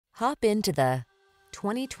Hop into the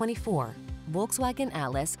 2024 Volkswagen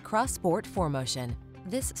Atlas Cross Sport 4Motion.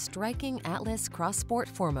 This striking Atlas Cross Sport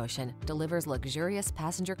 4Motion delivers luxurious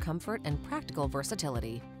passenger comfort and practical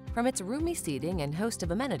versatility. From its roomy seating and host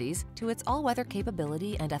of amenities to its all-weather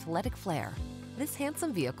capability and athletic flair, this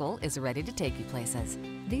handsome vehicle is ready to take you places.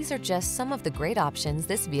 These are just some of the great options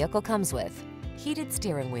this vehicle comes with: heated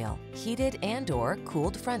steering wheel, heated and/or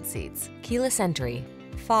cooled front seats, keyless entry,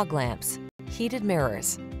 fog lamps, heated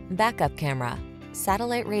mirrors, backup camera,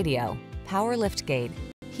 satellite radio, power liftgate,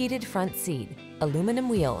 heated front seat, aluminum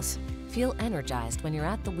wheels. Feel energized when you're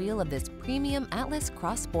at the wheel of this premium Atlas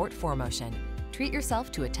Cross Sport 4Motion. Treat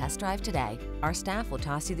yourself to a test drive today. Our staff will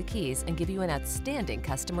toss you the keys and give you an outstanding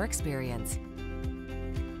customer experience.